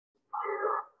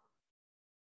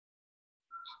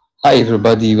Hi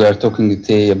everybody, we are talking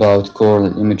today about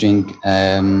corneal imaging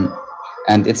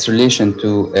and its relation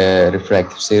to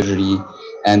refractive surgery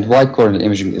and why corneal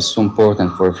imaging is so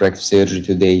important for refractive surgery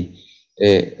today.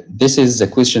 This is the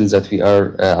questions that we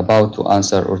are about to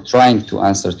answer or trying to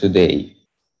answer today.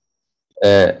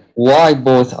 Why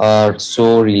both are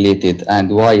so related and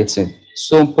why it's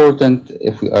so important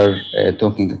if we are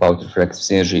talking about refractive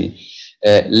surgery.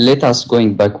 Let us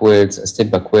going backwards, a step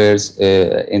backwards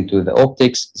into the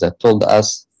optics that told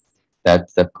us that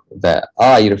the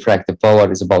eye refractive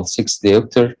power is about 6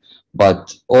 diopter,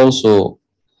 but also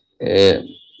uh,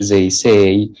 they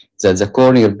say that the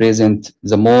cornea represent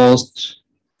the most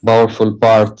powerful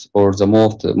part or the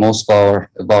most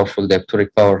powerful dioptric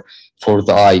power for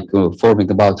the eye, forming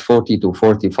about 40 to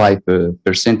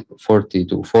 45%, 40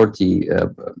 to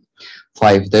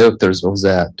 45 diopters of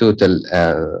the total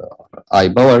eye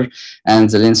power, and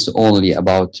the lens only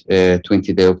about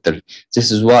 20 diopter.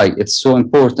 This is why it's so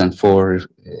important for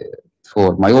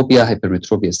myopia,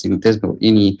 hypermetropia, astigmatism, or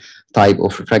any type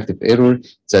of refractive error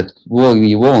that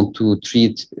we want to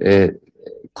treat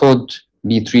could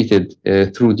be treated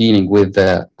through dealing with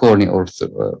the cornea or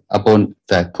upon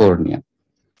the cornea.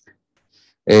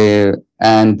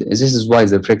 And this is why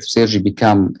the refractive surgery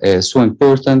become so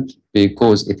important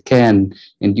because it can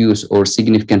induce or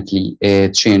significantly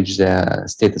change the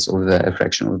status of the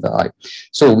refraction of the eye.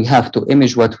 So we have to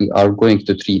image what we are going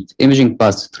to treat. Imaging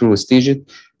passed through stages.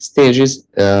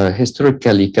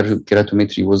 Historically,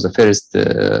 keratometry was the first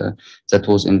that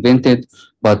was invented,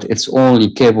 but it's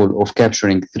only capable of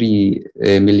capturing 3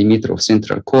 millimeter of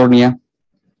central cornea.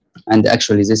 And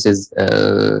actually, this is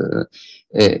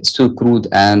still crude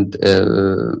and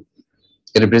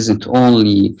represent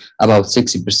only about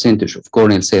 60% of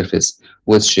corneal surface,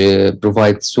 which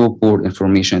provides so poor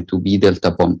information to be dealt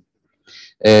upon.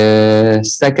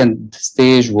 Second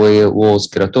stage was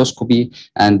keratoscopy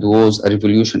and was a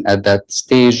revolution at that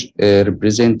stage,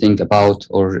 representing about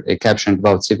or capturing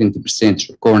about 70%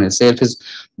 of corneal surface,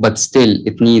 but still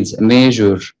it needs a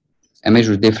major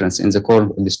difference in the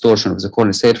distortion of the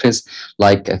corneal surface,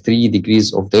 like 3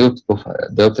 degrees of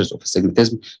diopters of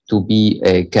astigmatism to be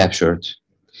captured.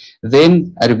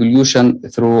 Then a revolution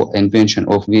through invention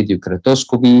of video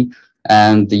keratoscopy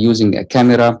and using a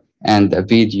camera and a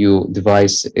video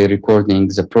device recording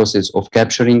the process of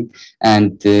capturing.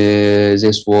 And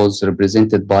this was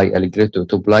represented by a ligretto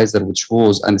topography, which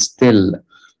was and still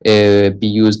be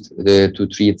used to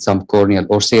treat some corneal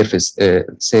or surface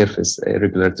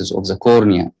irregularities of the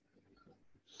cornea.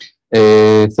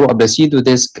 Through a placido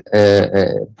disc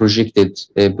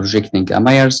projecting a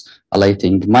Myers,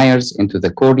 alighting Myers into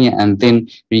the cornea, and then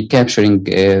recapturing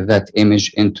that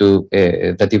image into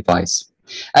the device.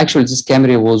 Actually, this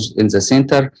camera was in the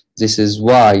center. This is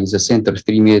why the center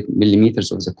 3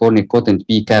 millimeters of the cornea couldn't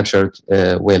be captured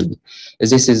well.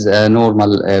 This is a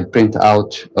normal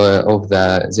printout of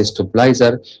this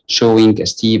stabilizer showing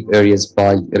steep areas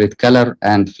by red color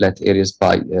and flat areas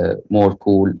by more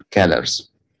cool colors.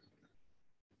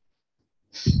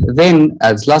 Then,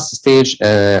 as last stage,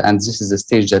 and this is the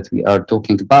stage that we are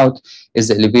talking about, is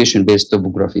the elevation-based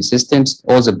topography systems.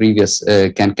 All the previous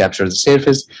can capture the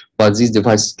surface, but these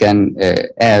devices can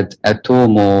add a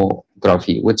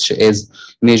tomography, which is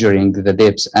measuring the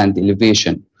depth and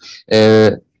elevation.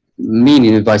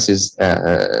 Many devices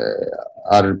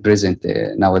are present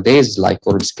nowadays, like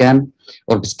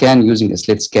Orbiscan using a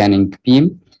slit scanning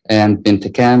beam, and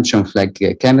Pentacam, flag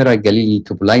camera, Galilei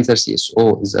Topography,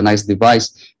 CSO is a nice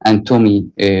device, and Tomy,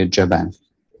 Japan.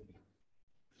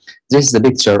 This is the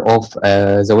picture of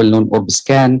the well-known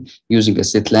Orbiscan using a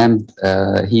slit lamp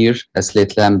here, a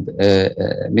slit lamp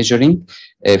measuring,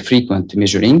 frequent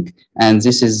measuring. And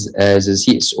this is the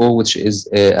CSO, which is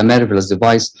a marvelous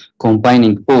device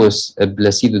combining both a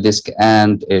placido disc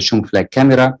and a flag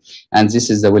camera. And this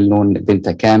is the well-known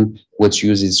Pentacam, which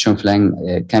uses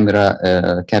flag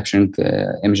camera capturing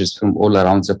images from all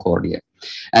around the cornea.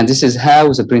 And this is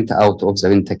how the printout of the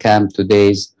Pentacam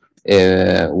today's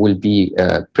will be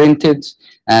printed,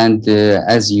 and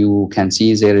as you can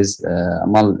see, there is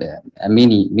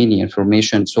many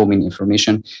information, so many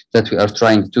information that we are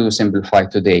trying to simplify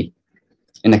today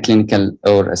in a clinical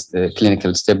or a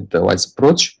clinical stepwise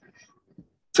approach.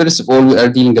 First of all, we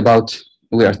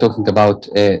are talking about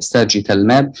a sagittal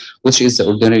map, which is the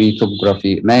ordinary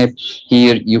topography map.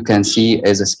 Here you can see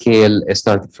as a scale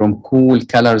starting from cool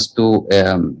colors to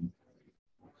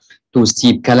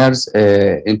steep colors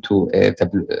into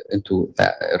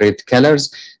the red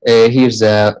colors. Here's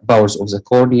the powers of the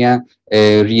cornea,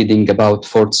 reading about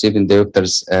 47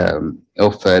 diopters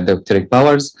of dioptric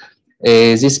powers.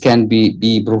 This can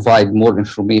be provide more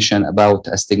information about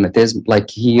astigmatism, like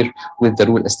here with the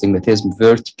rule astigmatism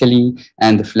vertically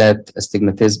and flat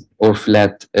astigmatism or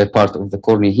flat part of the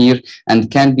cornea here, and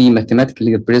can be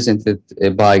mathematically represented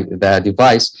by the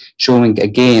device, showing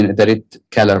again the red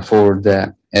color for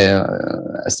the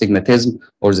astigmatism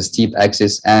or the steep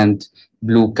axis and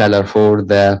blue color for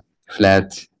the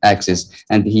flat axis.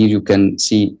 And here you can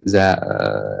see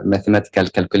the mathematical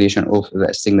calculation of the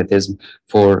astigmatism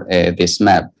for this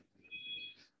map.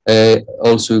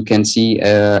 Also, you can see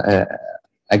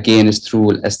against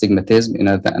rule astigmatism in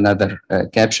another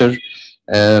capture.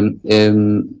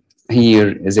 Here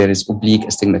there is oblique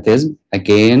astigmatism.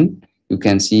 Again, you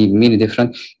can see many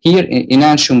different. Here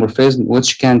enantiomorphism,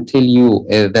 which can tell you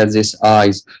that these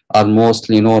eyes are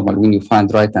mostly normal when you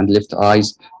find right and left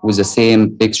eyes with the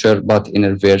same picture, but in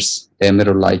a reverse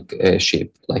mirror-like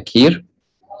shape, like here.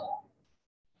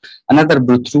 Another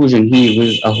protrusion here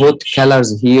with a hot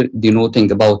colors here denoting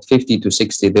about 50 to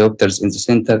 60 diopters in the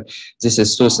center. This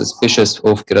is so suspicious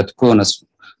of keratoconus,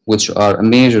 which are a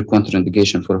major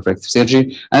contraindication for refractive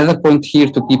surgery. Another point here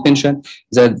to be mentioned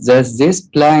that this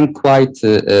blank white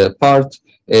part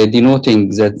denoting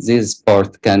that this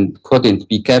part couldn't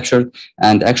be captured,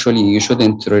 and actually you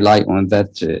shouldn't rely on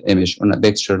that image on a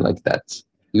picture like that.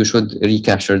 You should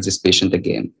recapture this patient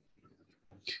again.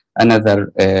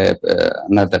 Another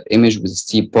image with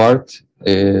steep part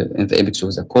in the apex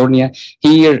of the cornea.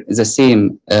 Here the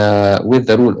same with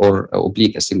the rule or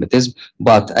oblique astigmatism,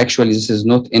 but actually this is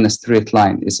not in a straight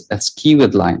line, it's a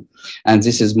skewed line, and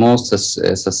this is most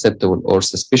susceptible or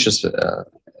suspicious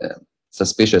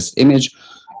image,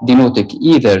 denoting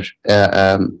either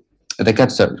the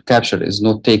capture is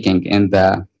not taking in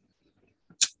the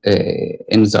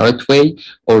right way,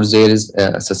 or there is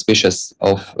suspicious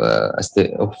of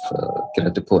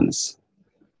keratoconus.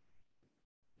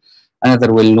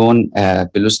 Another well-known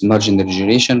pellucid margin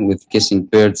degeneration with kissing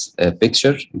birds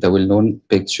picture, the well-known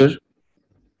picture.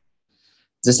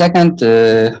 The second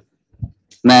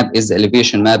map is the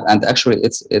elevation map, and actually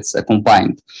it's a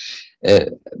combined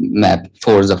map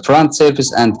for the front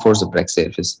surface and for the back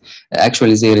surface.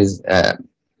 Actually, there is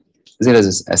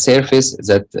a surface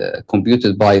that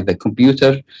computed by the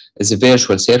computer is a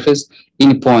virtual surface.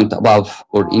 Any point above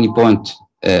or any point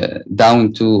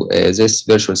down to this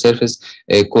virtual surface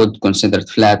could considered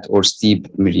flat or steep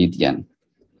meridian.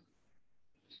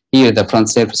 Here the front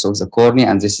surface of the cornea,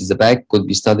 and this is the back, could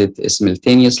be studied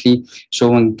simultaneously,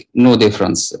 showing no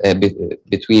difference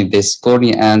between this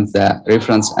cornea and the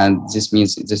reference, and this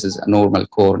means this is a normal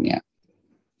cornea.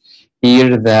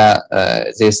 Here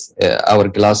this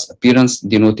hourglass appearance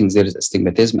denoting there is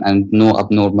astigmatism and no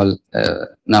abnormal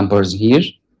numbers here.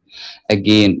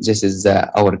 Again, this is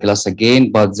the hourglass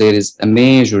again, but there is a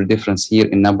major difference here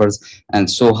in numbers, and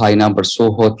so high numbers,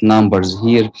 so hot numbers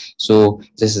here. So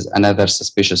this is another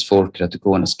suspicious for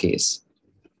keratoconus case.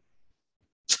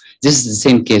 This is the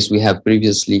same case we have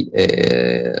previously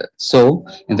saw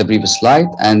in the previous slide,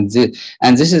 and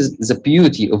this is the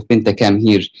beauty of Pentacam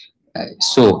here.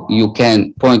 So you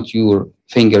can point your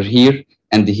finger here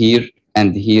and here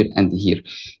and here and here.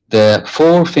 The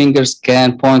four fingers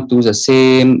can point to the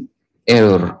same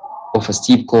error of a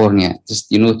steep cornea, just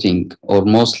denoting, or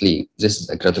mostly, this is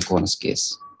a keratoconus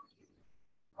case.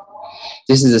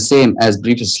 This is the same as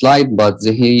previous slide, but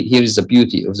here is the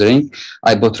beauty of the ring.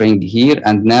 I put ring here,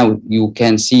 and now you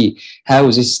can see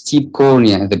how this steep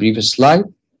cornea in the previous slide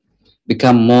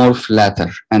become more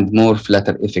flatter and more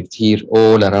flatter effect here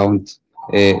all around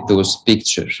those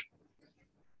pictures.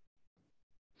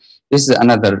 This is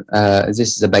another,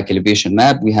 this is a back elevation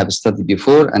map we have studied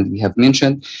before, and we have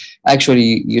mentioned.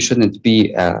 Actually, you shouldn't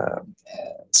be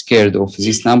scared of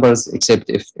these numbers, except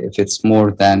if it's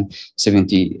more than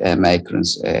 70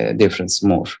 microns difference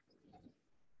more,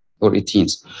 or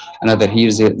 18s. Another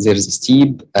here, there is a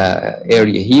steep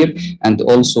area here, and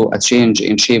also a change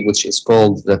in shape, which is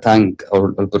called the tongue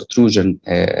or protrusion,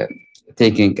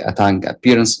 taking a tongue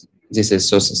appearance. This is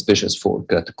so suspicious for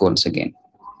keratoconus again.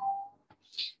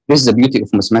 This is the beauty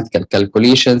of mathematical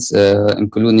calculations,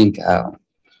 including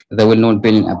the well-known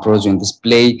Billion-Ambrosian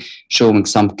display, showing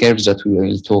some curves that we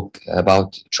will talk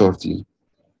about shortly.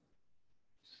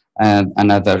 And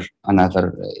another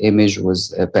image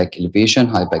was back elevation,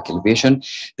 high back elevation.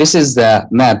 This is the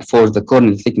map for the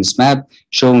corneal thickness map,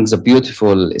 showing the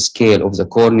beautiful scale of the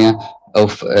cornea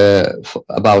of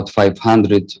about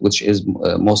 500, which is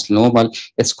most normal.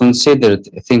 It's considered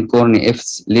thin cornea if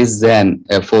it's less than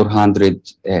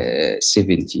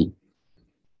 470.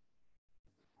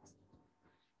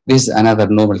 This is another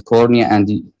normal cornea,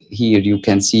 and here you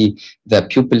can see the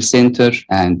pupil center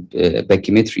and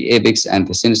pachymetry apex and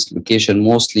the sinus location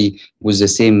mostly with the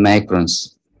same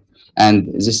macrons.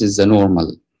 And this is the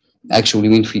normal. Actually,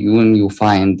 when you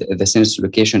find the sinus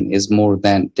location is more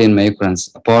than 10 microns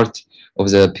apart of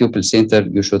the pupil center,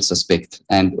 you should suspect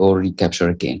and or recapture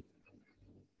again.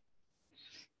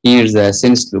 Here, the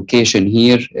sinus location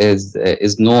here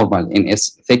is normal in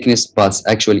its thickness, but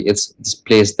actually it's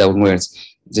displaced downwards.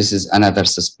 This is another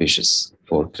suspicious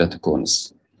for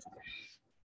keratoconus.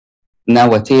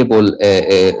 Now a table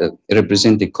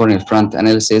representing corneal front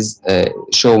analysis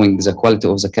showing the quality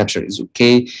of the capture is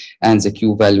okay, and the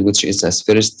Q value, which is a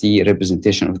sphericity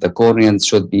representation of the cornea,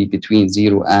 should be between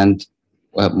 0 and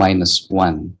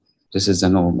 -1. This is a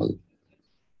normal.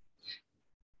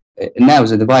 Now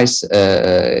the device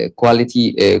quality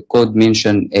could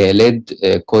mention lead,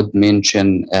 could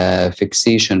mention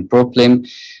fixation problem.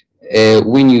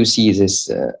 When you see this,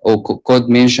 or could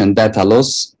mention data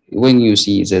loss. When you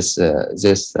see this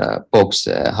box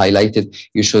highlighted,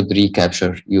 you should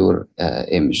recapture your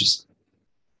images.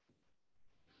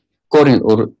 Corneal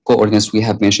coordinates we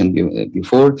have mentioned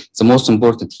before. The most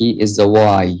important here is the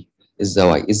Y. Is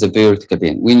the vertical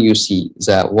plane. When you see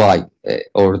the Y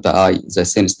or the I, the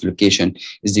sinus location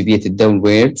is deviated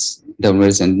downwards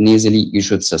and nasally, you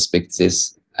should suspect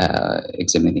this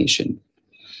examination.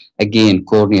 Again,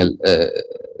 corneal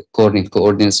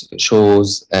coordinates shows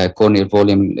corneal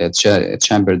volume,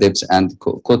 chamber depth, and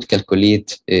could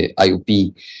calculate IOP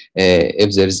if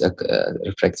there is a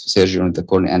refractive surgery on the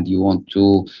cornea and you want to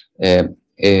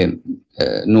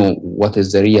know what is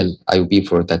the real IOP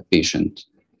for that patient.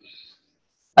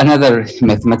 Another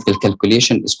mathematical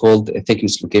calculation is called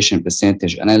thickness location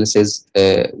percentage analysis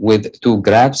with two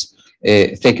graphs,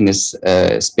 thickness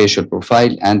spatial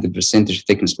profile and the percentage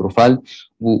thickness profile,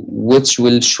 which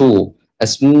will show a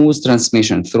smooth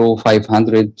transmission through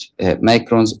 500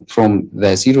 microns from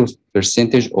the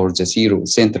 0% or the 0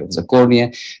 center of the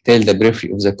cornea till the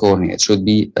periphery of the cornea. It should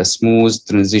be a smooth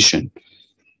transition.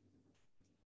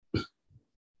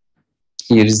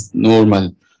 Here is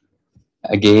normal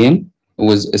again,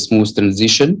 with a smooth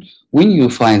transition. When you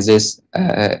find this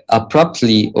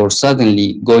abruptly or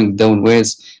suddenly going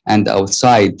downwards and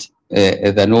outside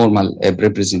the normal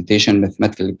representation,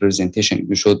 mathematical representation,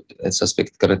 you should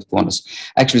suspect keratoconus.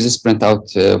 Actually, this printout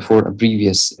for a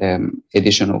previous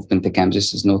edition of Pentacam.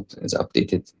 This is not as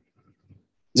updated.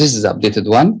 This is the updated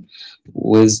one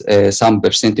with some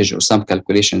percentage or some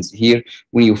calculations here.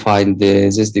 When you find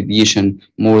this deviation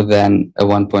more than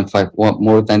 1.5,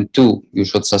 more than 2, you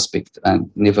should suspect and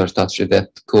never touch that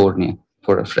cornea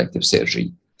for refractive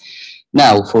surgery.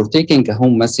 Now, for taking a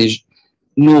home message,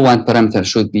 no one parameter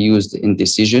should be used in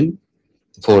decision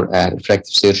for a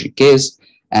refractive surgery case,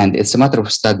 and it's a matter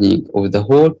of studying of the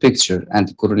whole picture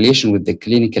and correlation with the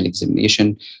clinical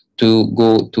examination to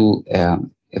go to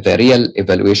the real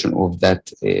evaluation of that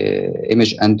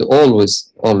image. And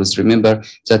always remember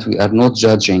that we are not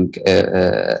judging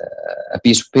a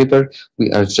piece of paper,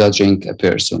 we are judging a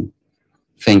person.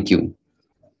 Thank you.